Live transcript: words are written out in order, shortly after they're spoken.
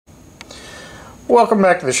Welcome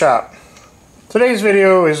back to the shop. Today's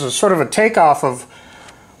video is a sort of a takeoff of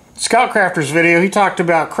Scout Crafter's video. He talked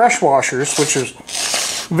about crush washers, which is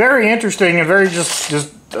very interesting and very just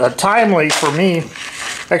timely for me.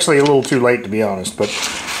 Actually a little too late, to be honest, but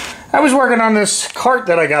I was working on this cart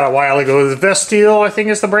that I got a while ago. The Vesteel, I think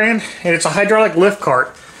is the brand, and it's a hydraulic lift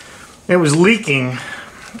cart. It was leaking.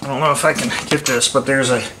 I don't know if I can get this, but there's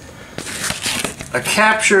a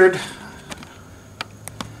captured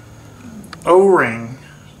O-ring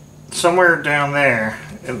somewhere down there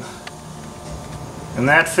in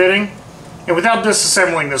that fitting, and without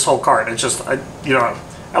disassembling this whole cart, it's just I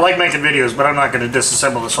like making videos, but I'm not going to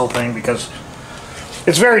disassemble this whole thing because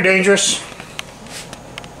it's very dangerous.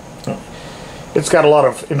 It's got a lot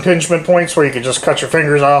of impingement points where you could just cut your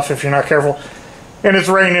fingers off if you're not careful, and it's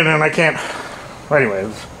raining and I can't.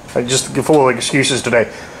 Anyway, I just full of excuses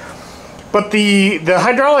today. But the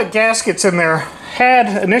hydraulic gaskets in there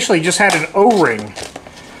initially just had an O-ring,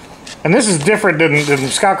 and this is different than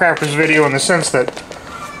Scout Crafter's video in the sense that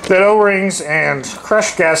O-rings and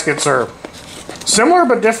crush gaskets are similar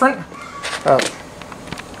but different.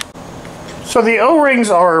 So the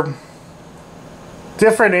O-rings are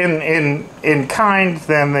different in kind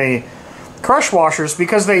than the crush washers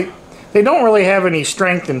because they don't really have any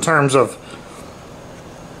strength in terms of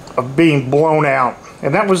being blown out,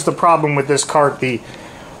 and that was the problem with this cart. The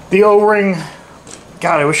O-ring,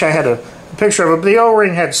 God, I wish I had a picture of it, but the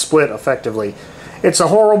O-ring had split effectively. It's a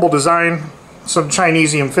horrible design, some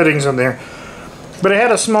Chinesium fittings in there, but it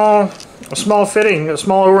had a small fitting, a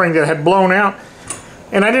small O-ring that had blown out,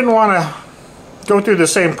 and I didn't want to go through the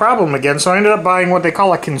same problem again, so I ended up buying what they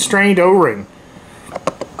call a constrained O-ring.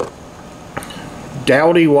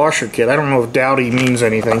 Dowdy washer kit. I don't know if Dowdy means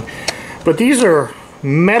anything, but these are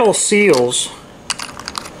metal seals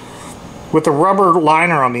with a rubber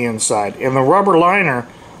liner on the inside, and the rubber liner,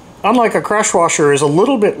 unlike a crush washer, is a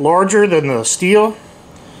little bit larger than the steel,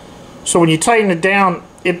 so when you tighten it down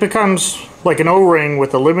it becomes like an O-ring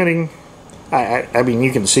with a limiting, I mean,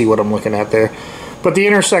 you can see what I'm looking at there, but the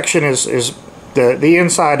intersection is the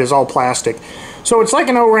inside is all plastic, so it's like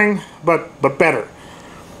an O-ring but better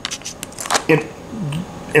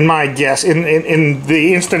in my guess, in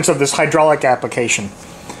the instance of this hydraulic application.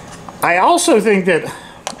 I also think that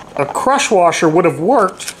a crush washer would have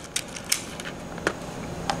worked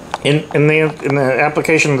in the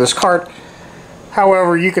application of this cart.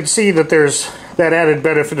 However, you can see that there's that added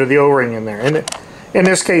benefit of the O-ring in there, and in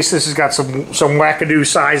this case this has got some wackadoo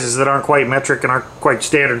sizes that aren't quite metric and aren't quite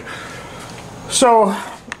standard. So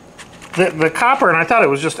the copper, and I thought it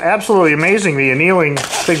was just absolutely amazing, the annealing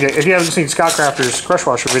thing. If you haven't seen Scout Crafter's crush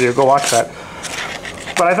washer video, go watch that.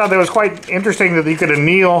 But I thought that was quite interesting that you could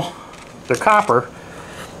anneal the copper,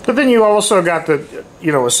 but then you also got a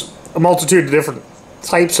multitude of different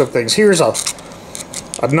types of things. Here's a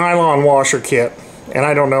nylon washer kit, and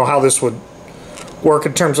I don't know how this would work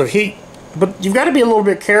in terms of heat, but you've got to be a little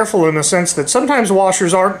bit careful in the sense that sometimes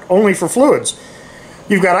washers aren't only for fluids.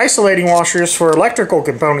 You've got isolating washers for electrical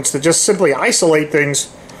components that just simply isolate things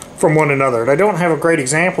from one another. And I don't have a great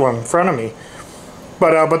example in front of me,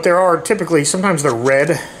 but there are typically, sometimes they're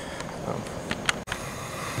red.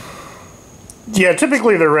 Yeah,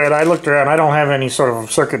 typically they're red. I looked around. I don't have any sort of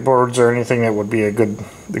circuit boards or anything that would be a good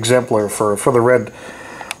exemplar for the red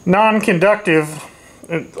non-conductive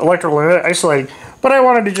electrical isolating. But I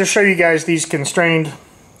wanted to just show you guys these constrained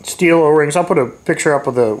steel O-rings. I'll put a picture up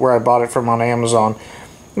of where I bought it from on Amazon.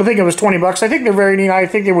 I think it was 20 bucks. I think they're very neat. I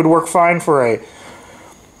think they would work fine for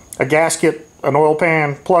a gasket, an oil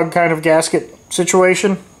pan plug kind of gasket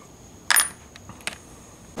situation.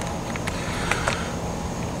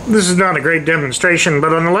 This is not a great demonstration,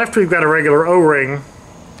 but on the left we've got a regular O-ring.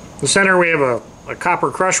 The center we have a copper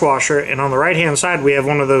crush washer, and on the right hand side we have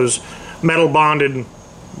one of those metal bonded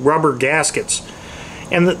rubber gaskets.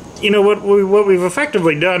 And what we've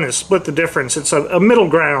effectively done is split the difference. It's a middle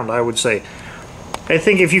ground, I would say. I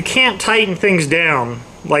think if you can't tighten things down,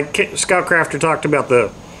 like Scout Crafter talked about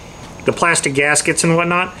the plastic gaskets and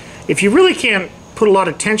whatnot, if you really can't put a lot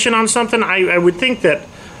of tension on something, I would think that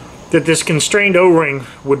this constrained O-ring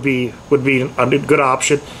would be a good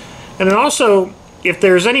option. And then also, if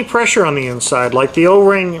there's any pressure on the inside, like the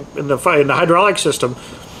O-ring in the hydraulic system,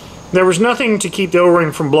 there was nothing to keep the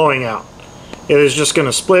O-ring from blowing out. It is just going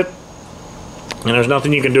to split, and there's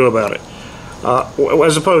nothing you can do about it.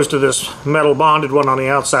 As opposed to this metal bonded one on the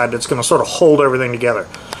outside that's going to sort of hold everything together.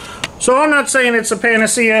 So I'm not saying it's a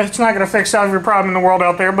panacea. It's not going to fix every problem in the world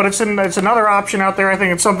out there, but it's another option out there. I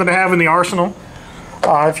think it's something to have in the arsenal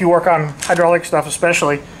if you work on hydraulic stuff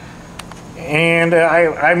especially. And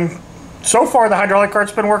so far the hydraulic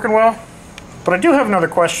cart's been working well, but I do have another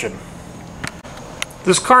question.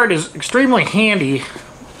 This cart is extremely handy,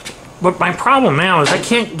 but my problem now is I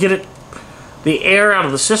can't get the air out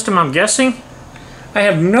of the system, I'm guessing. I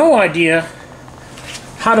have no idea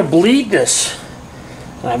how to bleed this.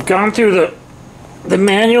 I've gone through the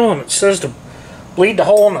manual and it says to bleed the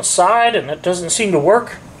hole on the side, and it doesn't seem to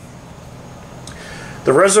work.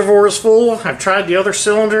 The reservoir is full. I've tried the other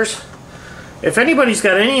cylinders. If anybody's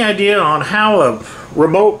got any idea on how a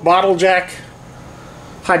remote bottle jack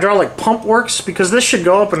hydraulic pump works, because this should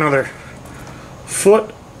go up another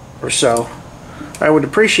foot or so, I would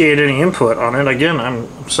appreciate any input on it. Again,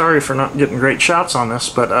 I'm sorry for not getting great shots on this,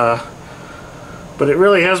 but it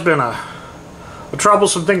really has been a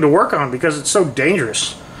troublesome thing to work on because it's so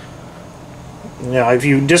dangerous. You know, if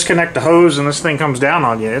you disconnect the hose and this thing comes down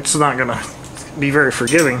on you, it's not going to be very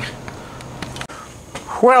forgiving.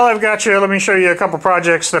 Well, I've got you. Let me show you a couple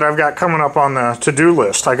projects that I've got coming up on the to-do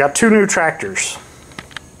list. I got 2 new tractors.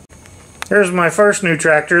 Here's my first new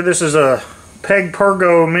tractor. This is a Peg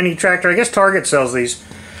Pergo mini tractor. I guess Target sells these.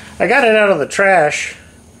 I got it out of the trash,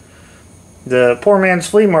 the poor man's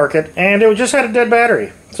flea market, and it just had a dead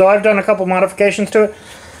battery. So I've done a couple modifications to it,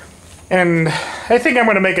 and I think I'm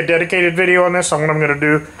going to make a dedicated video on this. On what I'm going to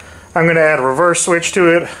do, I'm going to add a reverse switch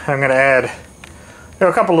to it. I'm going to add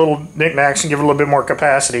a couple little knickknacks and give it a little bit more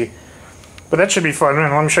capacity. But that should be fun.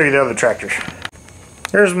 And let me show you the other tractors.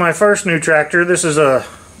 Here's my first new tractor. This is a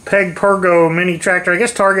Peg Pergo mini tractor. I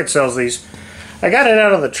guess Target sells these. I got it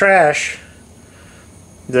out of the trash,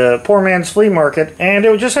 the poor man's flea market, and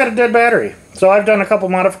it just had a dead battery. So I've done a couple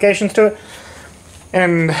modifications to it,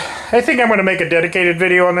 and I think I'm going to make a dedicated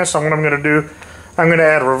video on this. On what I'm going to do, I'm going to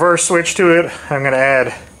add a reverse switch to it. I'm going to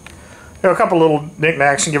add a couple little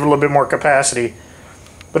knickknacks and give it a little bit more capacity.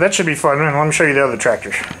 But that should be fun. And let me show you the other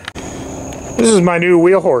tractors. This is my new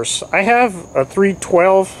wheel horse. I have a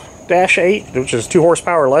 312-8, which is 2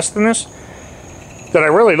 horsepower less than this, that I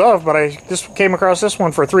really love, but I just came across this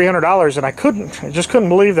one for $300, and I just couldn't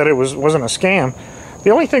believe that it wasn't a scam.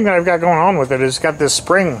 The only thing that I've got going on with it is got this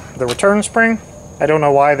spring, the return spring. I don't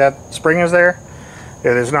know why that spring is there.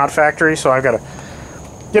 It is not factory, so I've got to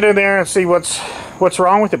get in there and see what's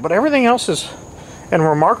wrong with it. But everything else is in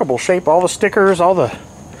remarkable shape. All the stickers, all the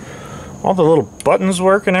little buttons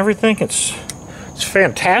work and everything. It's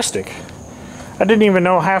fantastic. I didn't even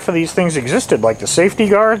know half of these things existed, like the safety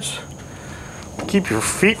guards. Keep your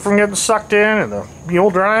feet from getting sucked in, and the mule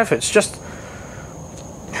drive. It's just,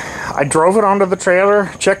 I drove it onto the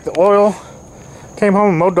trailer, checked the oil, came home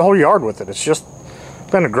and mowed the whole yard with it. It's just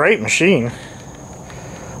been a great machine.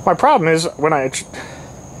 My problem is when I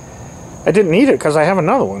didn't need it because I have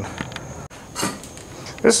another one.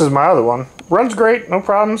 This is my other one. Runs great, no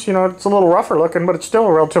problems. You know, it's a little rougher looking, but it's still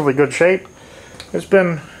a relatively good shape. It's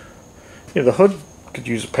been, you know, the hood could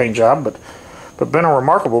use a paint job, but been a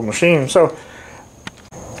remarkable machine. So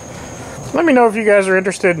let me know if you guys are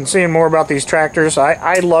interested in seeing more about these tractors.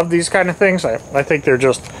 I love these kind of things. I think they're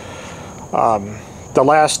just the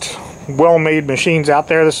last well-made machines out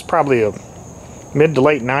there. This is probably a mid to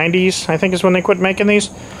late 90s, I think, is when they quit making these.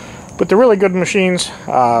 But they're really good machines.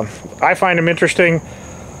 I find them interesting.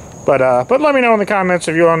 But let me know in the comments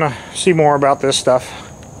if you want to see more about this stuff.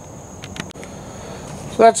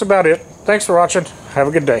 So that's about it. Thanks for watching. Have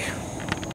a good day.